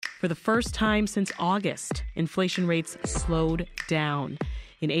For the first time since August, inflation rates slowed down.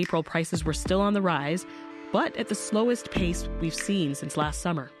 In April, prices were still on the rise, but at the slowest pace we've seen since last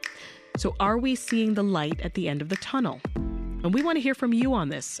summer. So are we seeing the light at the end of the tunnel? And we want to hear from you on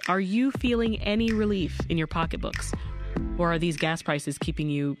this. Are you feeling any relief in your pocketbooks? Or are these gas prices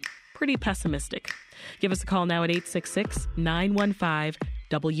keeping you pretty pessimistic? Give us a call now at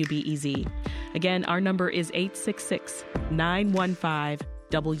 866-915-WBEZ. Again, our number is 866-915-WBEZ.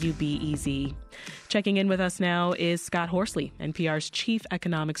 Checking in with us now is Scott Horsley, NPR's chief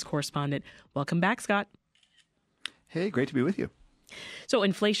economics correspondent. Welcome back, Scott. Hey, great to be with you. So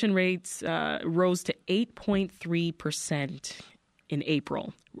inflation rates rose to 8.3% in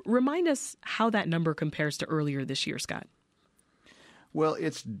April. Remind us how that number compares to earlier this year, Scott. Well,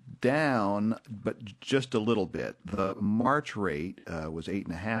 it's down, but just a little bit. The March rate was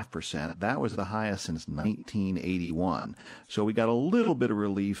 8.5%. That was the highest since 1981. So we got a little bit of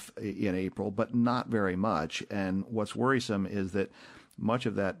relief in April, but not very much. And what's worrisome is that much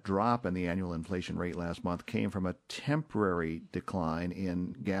of that drop in the annual inflation rate last month came from a temporary decline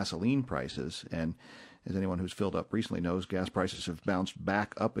in gasoline prices. And as anyone who's filled up recently knows, gas prices have bounced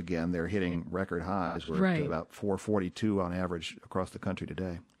back up again. They're hitting record highs. We're at about $4.42 on average across the country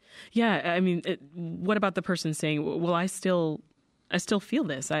today. Yeah, I mean, what about the person saying, well, I still feel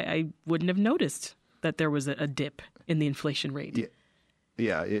this. I wouldn't have noticed that there was a dip in the inflation rate.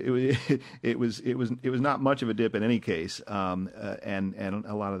 Yeah, it was not much of a dip in any case, and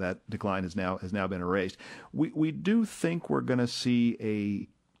a lot of that decline has now been erased. We do think we're going to see a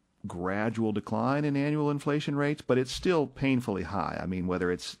gradual decline in annual inflation rates, but it's still painfully high. I mean,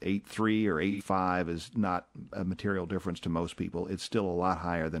 whether it's 8.3 or 8.5 is not a material difference to most people. It's still a lot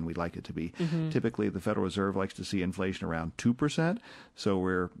higher than we'd like it to be. Mm-hmm. Typically, the Federal Reserve likes to see inflation around 2%, so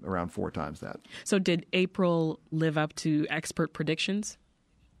we're around 4 times that. So did April live up to expert predictions?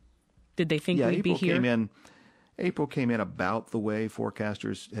 Did they think we'd be here? April came in about the way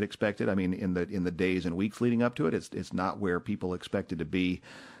forecasters had expected. I mean, in the days and weeks leading up to it, it's not where people expected to be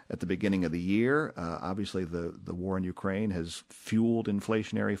at the beginning of the year. Obviously, the war in Ukraine has fueled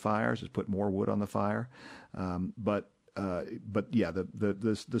inflationary fires, has put more wood on the fire. But yeah,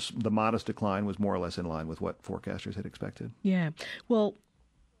 the modest decline was more or less in line with what forecasters had expected. Yeah. Well,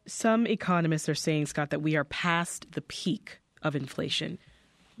 some economists are saying, Scott, that we are past the peak of inflation.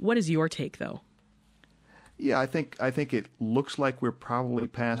 What is your take, though? Yeah, I think it looks like we're probably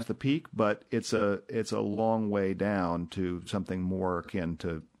past the peak, but it's a long way down to something more akin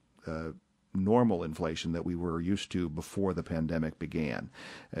to normal inflation that we were used to before the pandemic began.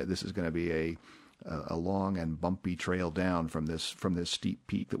 This is going to be a long and bumpy trail down from this steep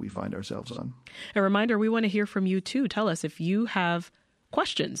peak that we find ourselves on. A reminder, we want to hear from you too. Tell us if you have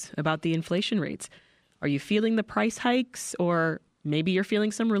questions about the inflation rates. Are you feeling the price hikes, or maybe you're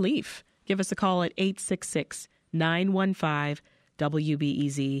feeling some relief? Give us a call at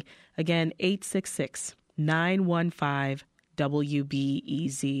 866-915-WBEZ. Again,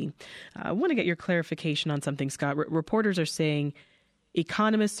 866-915-WBEZ. I want to get your clarification on something, Scott. Reporters are saying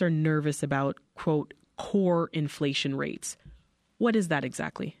economists are nervous about, quote, core inflation rates. What is that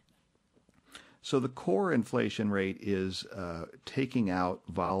exactly? So the core inflation rate is taking out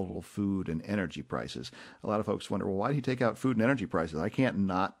volatile food and energy prices. A lot of folks wonder, well, why do you take out food and energy prices? I can't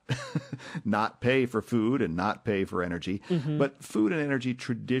not pay for food and not pay for energy. Mm-hmm. But food and energy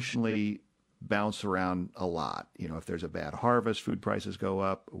traditionally bounce around a lot. You know, if there's a bad harvest, food prices go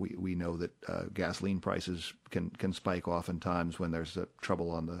up. We know that gasoline prices can spike oftentimes when there's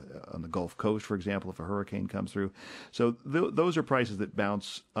trouble on the Gulf Coast, for example, if a hurricane comes through. So those are prices that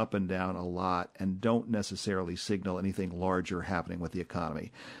bounce up and down a lot and don't necessarily signal anything larger happening with the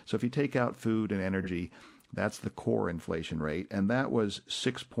economy. So if you take out food and energy, that's the core inflation rate, and that was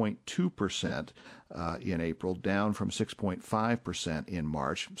 6.2% in April, down from 6.5% in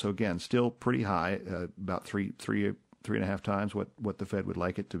March. So again, still pretty high, about three and a half times what the Fed would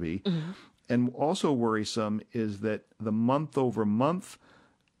like it to be. Mm-hmm. And also worrisome is that the month-over-month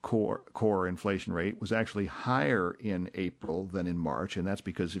core inflation rate was actually higher in April than in March, and that's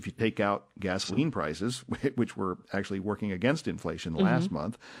because if you take out gasoline prices, which were actually working against inflation last mm-hmm.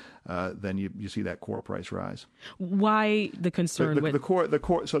 month, then you see that core price rise. Why the concern with the core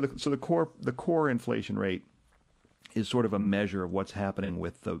inflation rate is sort of a measure of what's happening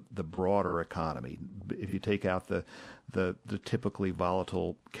with the broader economy. If you take out the typically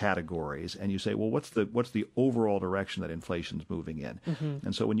volatile categories and you say, well, what's the overall direction that inflation's moving in? Mm-hmm.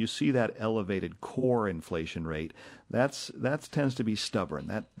 And so when you see that elevated core inflation rate, that tends to be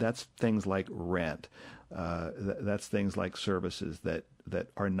stubborn. That's things like rent. That's things like services that that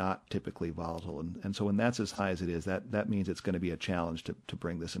are not typically volatile. And so when that's as high as it is, that means it's going to be a challenge to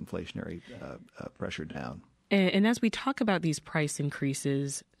bring this inflationary pressure down. And as we talk about these price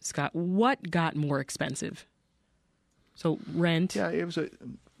increases, Scott, what got more expensive? So rent. Yeah, it was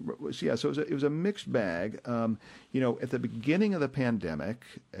a mixed bag. At the beginning of the pandemic,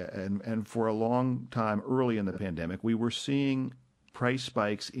 and for a long time early in the pandemic, we were seeing price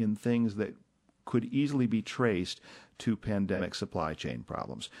spikes in things that could easily be traced to pandemic supply chain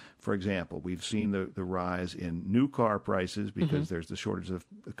problems. For example, we've seen the rise in new car prices because there's the shortage of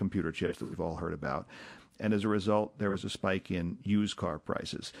computer chips that we've all heard about. And as a result, there was a spike in used car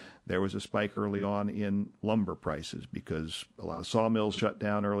prices. There was a spike early on in lumber prices because a lot of sawmills shut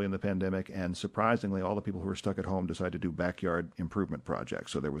down early in the pandemic. And surprisingly, all the people who were stuck at home decided to do backyard improvement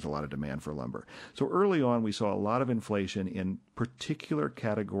projects. So there was a lot of demand for lumber. So early on, we saw a lot of inflation in particular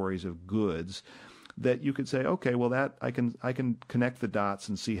categories of goods that you could say, okay, well, that I can connect the dots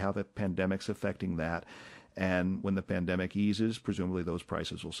and see how the pandemic's affecting that. And when the pandemic eases, presumably those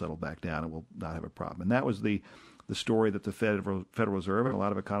prices will settle back down and we'll not have a problem. And that was the story that the Federal Reserve and a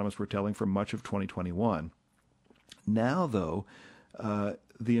lot of economists were telling for much of 2021. Now, though,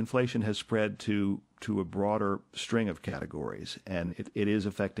 the inflation has spread to a broader string of categories, and it is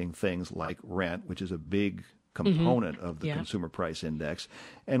affecting things like rent, which is a big component of the consumer price index,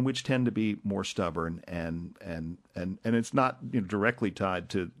 and which tend to be more stubborn, and it's not directly tied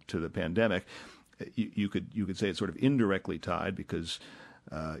to the pandemic. You could say it's sort of indirectly tied because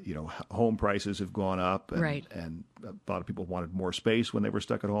home prices have gone up, and a lot of people wanted more space when they were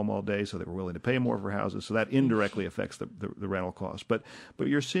stuck at home all day, so they were willing to pay more for houses. So that indirectly affects the rental cost. But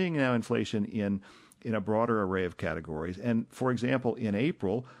you're seeing now inflation in a broader array of categories. And for example, in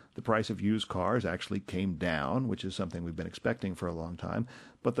April, the price of used cars actually came down, which is something we've been expecting for a long time.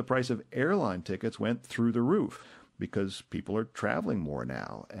 But the price of airline tickets went through the roof, because people are traveling more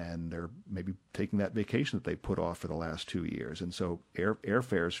now, and they're maybe taking that vacation that they put off for the last 2 years. And so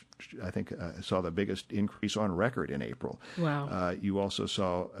airfares, I think, saw the biggest increase on record in April. Wow. You also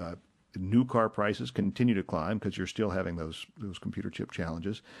saw new car prices continue to climb because you're still having those computer chip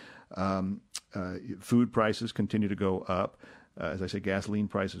challenges. Food prices continue to go up. As I say, gasoline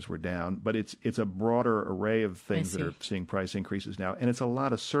prices were down. But it's a broader array of things that are seeing price increases now. And it's a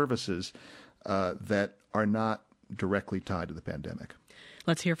lot of services that are not directly tied to the pandemic.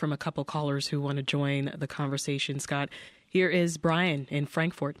 Let's hear from a couple callers who want to join the conversation, Scott. Here is Brian in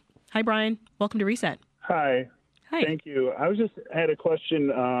Frankfort. Hi, Brian. Welcome to Reset. Hi. Thank you. I had a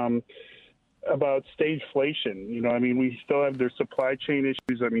question about stagflation. We still have their supply chain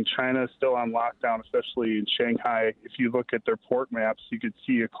issues. China is still on lockdown, especially in Shanghai. If you look at their port maps, you could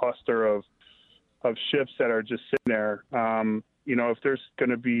see a cluster of ships that are just sitting there. If there's going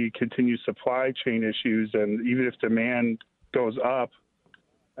to be continued supply chain issues, and even if demand goes up,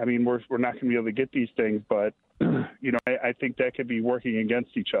 we're not going to be able to get these things. But, I think that could be working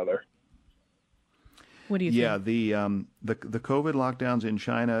against each other. What do you think? Yeah, the COVID lockdowns in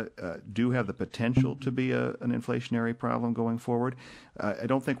China do have the potential to be an inflationary problem going forward. I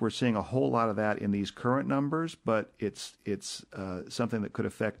don't think we're seeing a whole lot of that in these current numbers, but it's something that could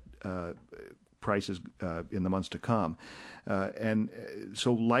affect prices in the months to come. And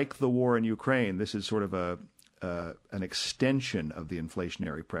so like the war in Ukraine, this is sort of an extension of the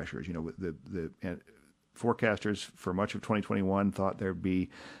inflationary pressures. The forecasters for much of 2021 thought there'd be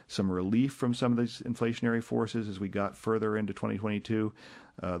some relief from some of these inflationary forces as we got further into 2022.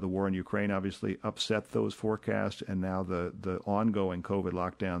 The war in Ukraine obviously upset those forecasts, and now the ongoing COVID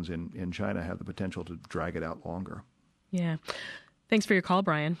lockdowns in China have the potential to drag it out longer. Yeah. Thanks for your call,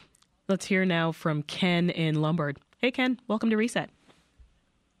 Brian. Let's hear now from Ken in Lombard. Hey, Ken, welcome to Reset.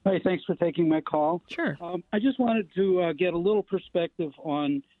 Hey, thanks for taking my call. Sure. I just wanted to get a little perspective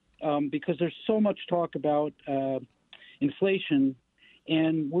on, because there's so much talk about inflation,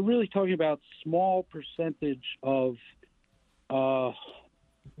 and we're really talking about small percentage of,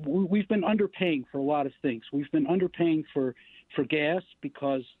 we've been underpaying for a lot of things. We've been underpaying for gas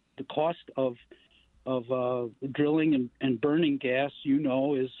because the cost of drilling and burning gas,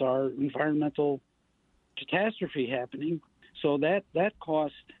 is our environmental catastrophe happening. So that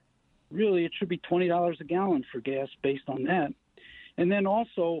cost, really, it should be $20 a gallon for gas based on that. And then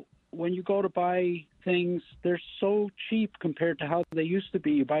also, when you go to buy things, they're so cheap compared to how they used to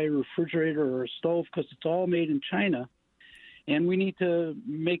be. You buy a refrigerator or a stove because it's all made in China. And we need to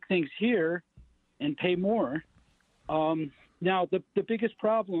make things here and pay more. Now, the biggest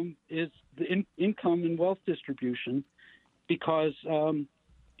problem is the income and wealth distribution because,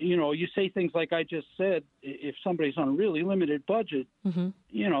 you say things like I just said, if somebody's on a really limited budget,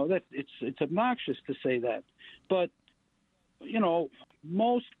 that it's obnoxious to say that. But,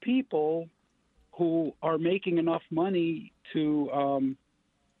 most people who are making enough money to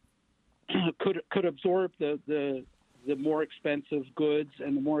could absorb the more expensive goods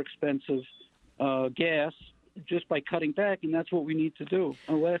and the more expensive gas just by cutting back, and that's what we need to do.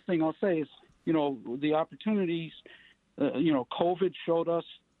 And the last thing I'll say is, the opportunities, COVID showed us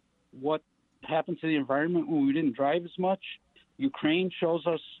what happened to the environment when we didn't drive as much. Ukraine shows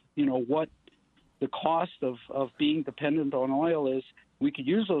us, what the cost of being dependent on oil is. We could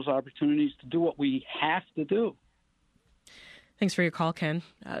use those opportunities to do what we have to do. Thanks for your call, Ken.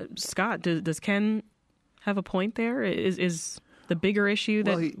 Scott, does Ken have a point there? Is the bigger issue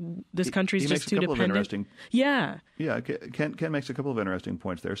that this country's just too dependent? Yeah, Ken makes a couple of interesting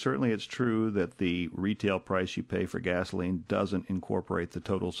points there. Certainly it's true that the retail price you pay for gasoline doesn't incorporate the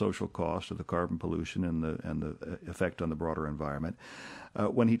total social cost of the carbon pollution and the effect on the broader environment.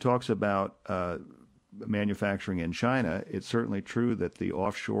 When he talks about manufacturing in China, it's certainly true that the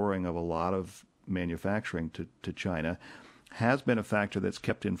offshoring of a lot of manufacturing to China has been a factor that's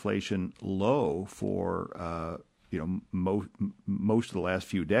kept inflation low for most of the last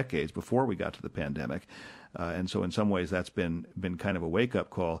few decades before we got to the pandemic, and so in some ways that's been kind of a wake up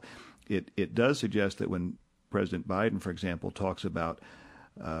call. It does suggest that when President Biden, for example, talks about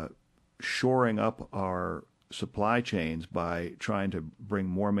shoring up our supply chains by trying to bring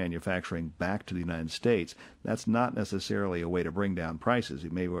more manufacturing back to the United States, that's not necessarily a way to bring down prices.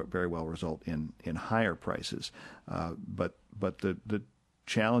 It may very well result in higher prices, but the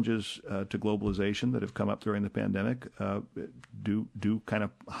challenges to globalization that have come up during the pandemic do kind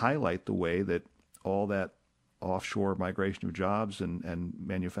of highlight the way that all that offshore migration of jobs and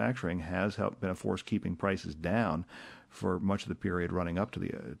manufacturing has been a force keeping prices down for much of the period running up to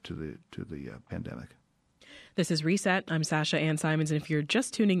the pandemic. This is Reset. I'm Sasha Ann Simons, and if you're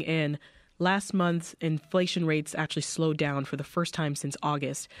just tuning in, last month, inflation rates actually slowed down for the first time since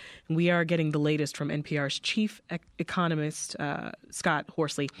August. And we are getting the latest from NPR's chief economist, Scott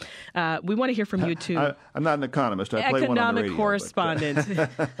Horsley. We want to hear from you, too. I'm not an economist. I play one on the radio. Economic correspondent.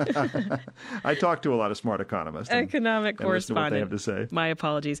 I talk to a lot of smart economists. Economic correspondent. Listen to what they have to say. My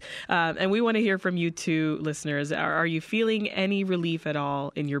apologies. And we want to hear from you, too, listeners. Are you feeling any relief at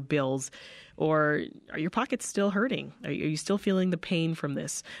all in your bills? Or are your pockets still hurting? Are you still feeling the pain from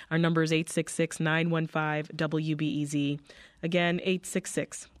this? Our number is 866-915-WBEZ. Again,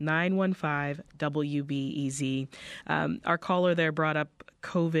 866-915-WBEZ. Our caller there brought up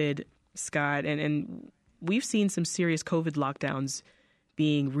COVID, Scott, and we've seen some serious COVID lockdowns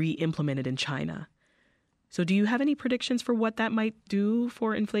being re-implemented in China. So do you have any predictions for what that might do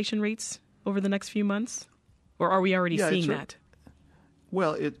for inflation rates over the next few months? Or are we already seeing that?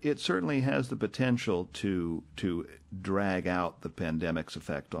 Well, it certainly has the potential to drag out the pandemic's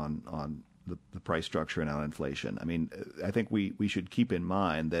effect on the price structure and on inflation. I mean, I think we should keep in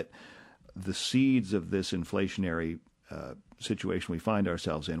mind that the seeds of this inflationary situation we find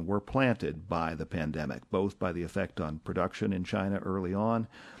ourselves in were planted by the pandemic, both by the effect on production in China early on,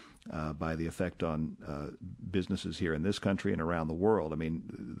 by the effect on businesses here in this country and around the world. I mean,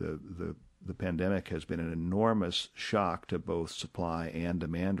 the pandemic has been an enormous shock to both supply and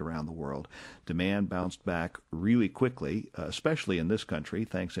demand around the world. Demand bounced back really quickly, especially in this country,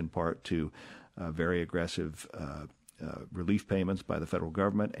 thanks in part to very aggressive relief payments by the federal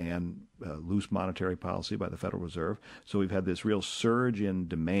government and loose monetary policy by the Federal Reserve. So we've had this real surge in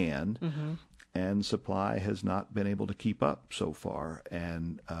demand, and supply has not been able to keep up so far.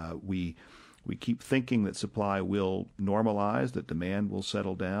 And we keep thinking that supply will normalize, that demand will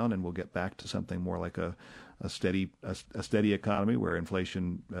settle down, and we'll get back to something more like a steady economy where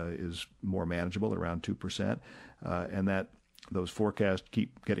inflation is more manageable, around 2%, and that those forecasts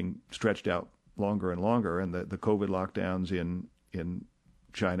keep getting stretched out longer and longer, and the COVID lockdowns in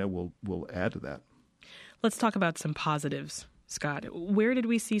China will add to that. Let's talk about some positives, Scott. Where did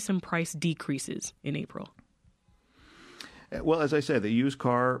we see some price decreases in April? Well, as I said, the used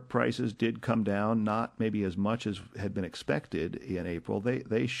car prices did come down, not maybe as much as had been expected in April.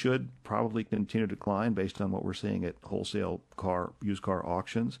 They should probably continue to decline based on what we're seeing at wholesale used car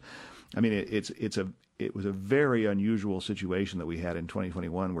auctions. I mean, it was a very unusual situation that we had in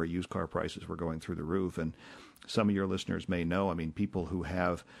 2021 where used car prices were going through the roof. And some of your listeners may know, I mean, people who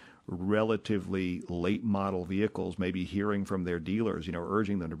have relatively late model vehicles may be hearing from their dealers,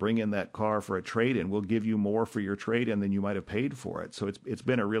 urging them to bring in that car for a trade-in. We'll give you more for your trade-in than you might have paid for it. So it's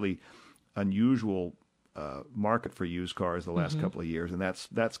been a really unusual market for used cars the last couple of years, and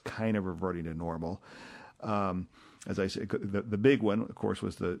that's kind of reverting to normal. as I said, the big one, of course,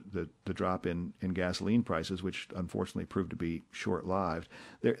 was the drop in gasoline prices, which unfortunately proved to be short-lived.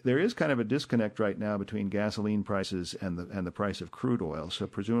 There is kind of a disconnect right now between gasoline prices and the price of crude oil. So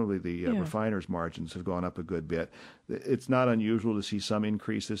presumably the refiners' margins have gone up a good bit. It's not unusual to see some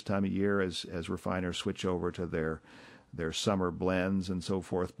increase this time of year as refiners switch over to their summer blends and so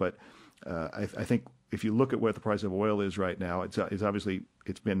forth. But I think if you look at what the price of oil is right now, it's obviously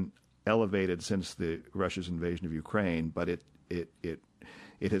it's been elevated since Russia's invasion of Ukraine, but it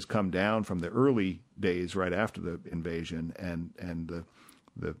has come down from the early days right after the invasion, and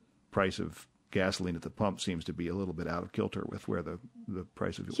the price of gasoline at the pump seems to be a little bit out of kilter with where the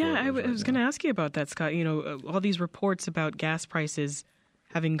price of oil is I was going to ask you about that, Scott. You know, all these reports about gas prices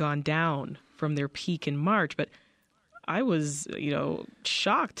having gone down from their peak in March, but I was,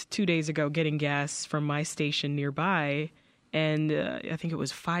 shocked 2 days ago getting gas from my station nearby, and I think it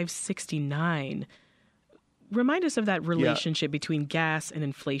was $5.69. Remind us of that relationship between gas and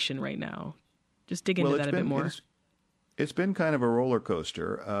inflation right now. Just dig into that a bit more. It's been kind of a roller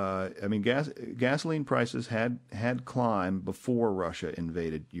coaster. Gasoline prices had climbed before Russia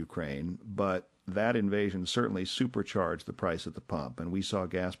invaded Ukraine, but that invasion certainly supercharged the price at the pump, and we saw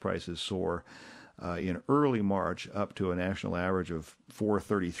gas prices soar in early March up to a national average of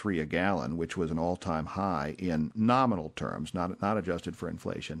 $4.33 a gallon, which was an all-time high in nominal terms, not adjusted for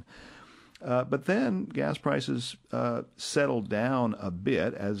inflation. But then gas prices settled down a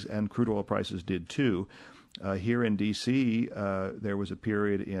bit, and crude oil prices did too. Here in D.C., there was a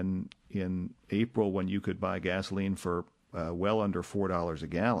period in April when you could buy gasoline for well under $4 a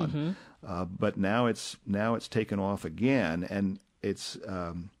gallon, but now it's taken off again, and it's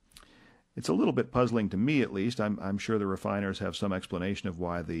a little bit puzzling to me, at least. I'm sure the refiners have some explanation of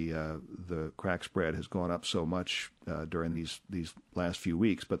why the crack spread has gone up so much during these last few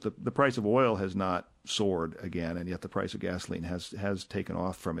weeks. But the price of oil has not soared again, and yet the price of gasoline has taken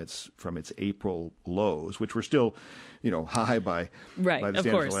off from its April lows, which were still, high by the standards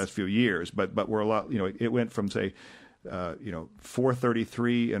of the last few years. But we're a lot. It went from say.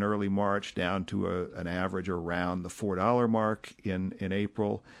 $4.33 in early March down to an average around the $4 mark in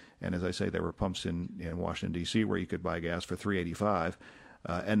April. And as I say, there were pumps in Washington, D.C. where you could buy gas for $3.85.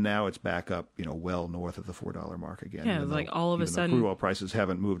 And now it's back up, well north of the $4 mark again. Yeah, like all of a sudden, crude oil prices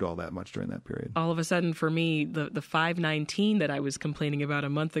haven't moved all that much during that period. All of a sudden, for me, the $5.19 that I was complaining about a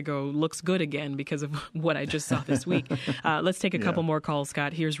month ago looks good again because of what I just saw this week. Let's take a couple more calls,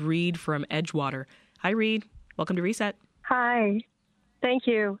 Scott. Here's Reed from Edgewater. Hi, Reed. Welcome to Reset. Hi. Thank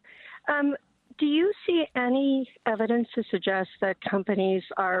you. Do you see any evidence to suggest that companies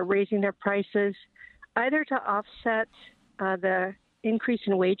are raising their prices either to offset the increase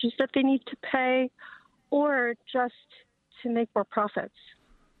in wages that they need to pay or just to make more profits?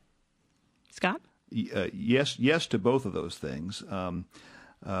 Scott? Yes to both of those things. And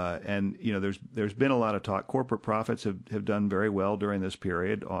there's been a lot of talk. Corporate profits have done very well during this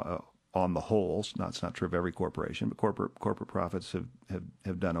period. On the whole, it's not true of every corporation, but corporate profits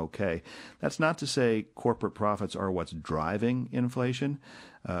have done okay. That's not to say corporate profits are what's driving inflation.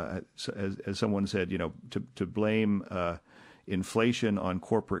 So as someone said, to blame inflation on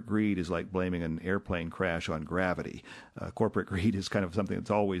corporate greed is like blaming an airplane crash on gravity. Corporate greed is kind of something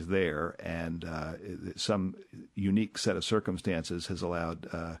that's always there, and some unique set of circumstances has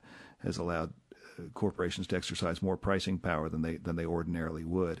allowed corporations to exercise more pricing power than they ordinarily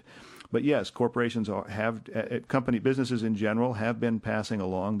would. But yes, corporations businesses in general have been passing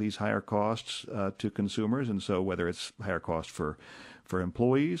along these higher costs to consumers, and so whether it's higher cost for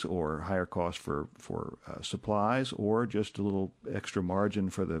employees or higher cost for supplies or just a little extra margin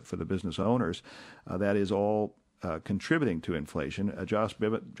for the business owners, that is all contributing to inflation. Josh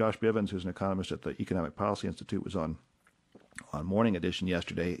Bivens, who's an economist at the Economic Policy Institute, was on Morning Edition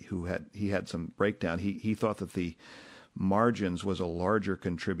yesterday. He had some breakdown. He thought that the margins was a larger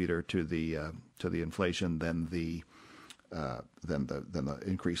contributor to the inflation than the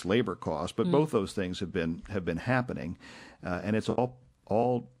increased labor cost. But both those things have been happening, and it's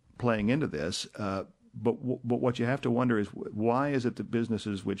all playing into this. But what you have to wonder is, why is it that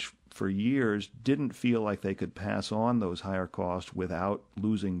businesses which for years didn't feel like they could pass on those higher costs without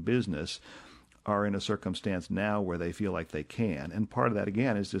losing business are in a circumstance now where they feel like they can? And part of that,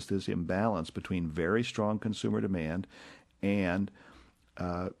 again, is just this imbalance between very strong consumer demand and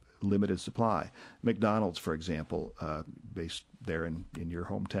limited supply. McDonald's, for example, based there in your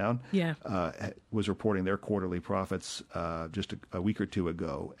hometown, was reporting their quarterly profits just a week or two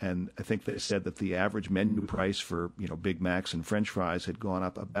ago, and I think they said that the average menu price for Big Macs and French fries had gone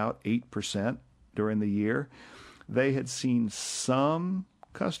up about 8% during the year. They had seen some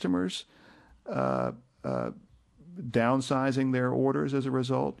customers downsizing their orders as a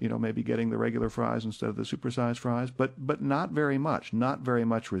result, maybe getting the regular fries instead of the supersized fries, but not very much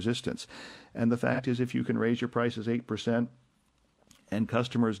resistance. And the fact is, if you can raise your prices 8% and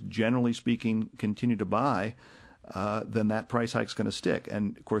customers, generally speaking, continue to buy, then that price hike's going to stick.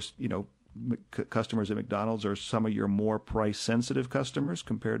 And of course, customers at McDonald's are some of your more price-sensitive customers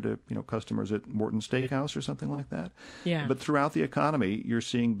compared to customers at Morton Steakhouse or something like that. Yeah. But throughout the economy, you're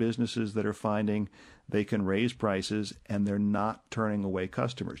seeing businesses that are finding they can raise prices and they're not turning away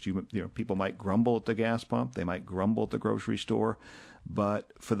customers. People might grumble at the gas pump, they might grumble at the grocery store,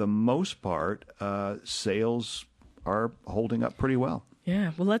 but for the most part, sales are holding up pretty well.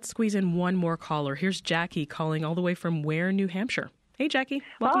 Yeah. Well, let's squeeze in one more caller. Here's Jackie calling all the way from Ware, New Hampshire. Hey, Jackie.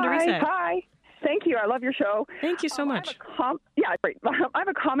 Welcome to Reset. Hi. Thank you. I love your show. Thank you so much. Great. I have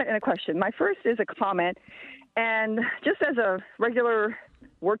a comment and a question. My first is a comment, and just as a regular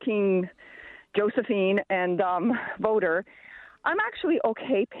working Josephine and voter, I'm actually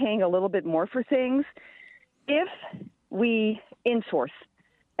okay paying a little bit more for things if we insource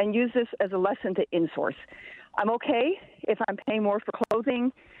and use this as a lesson to insource. I'm okay if I'm paying more for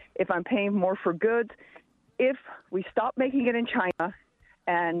clothing, if I'm paying more for goods, if we stop making it in China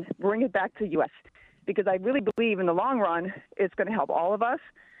and bring it back to the U.S., because I really believe in the long run it's going to help all of us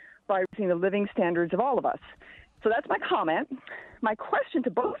by raising the living standards of all of us. So that's my comment. My question to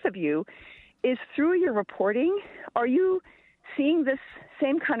both of you is, through your reporting, are you seeing this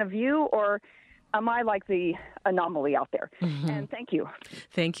same kind of view, or am I like the anomaly out there? Mm-hmm. And thank you.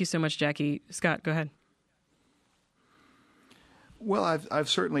 Thank you so much, Jackie. Scott, go ahead. Well, I've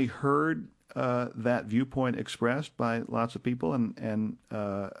certainly heard that viewpoint expressed by lots of people, and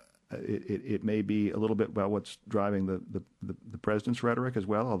it may be a little bit about what's driving the president's rhetoric as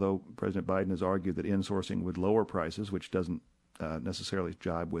well, although President Biden has argued that insourcing would lower prices, which doesn't necessarily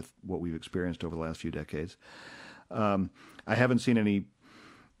jibe with what we've experienced over the last few decades. I haven't seen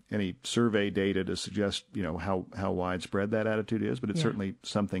any survey data to suggest how widespread that attitude is, but it's certainly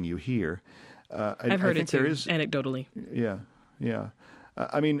something you hear. I've heard it too, anecdotally. Yeah.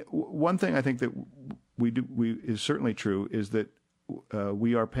 I mean, one thing I think that we is certainly true is that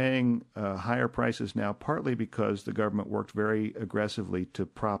we are paying higher prices now, partly because the government worked very aggressively to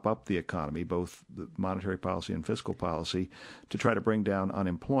prop up the economy, both the monetary policy and fiscal policy, to try to bring down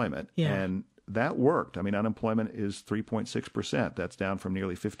unemployment. Yeah. And that worked. I mean, unemployment is 3.6%. That's down from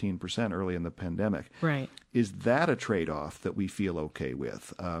nearly 15% early in the pandemic. Right. Is that a trade-off that we feel okay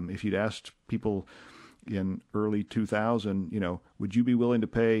with? If you'd asked people in early 2000, would you be willing to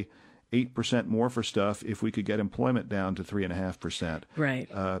pay 8% more for stuff if we could get employment down to 3.5%? Right.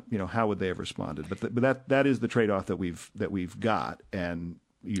 How would they have responded? But that is the trade-off that we've got, and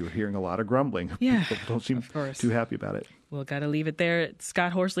you're hearing a lot of grumbling. Yeah, people don't seem too happy about it. We'll got to leave it there.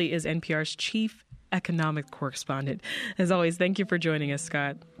 Scott Horsley is NPR's chief economic correspondent. As always, thank you for joining us,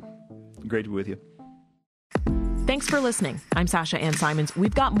 Scott. Great to be with you. Thanks for listening. I'm Sasha Ann Simons.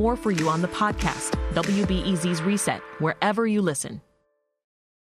 We've got more for you on the podcast, WBEZ's Reset, wherever you listen.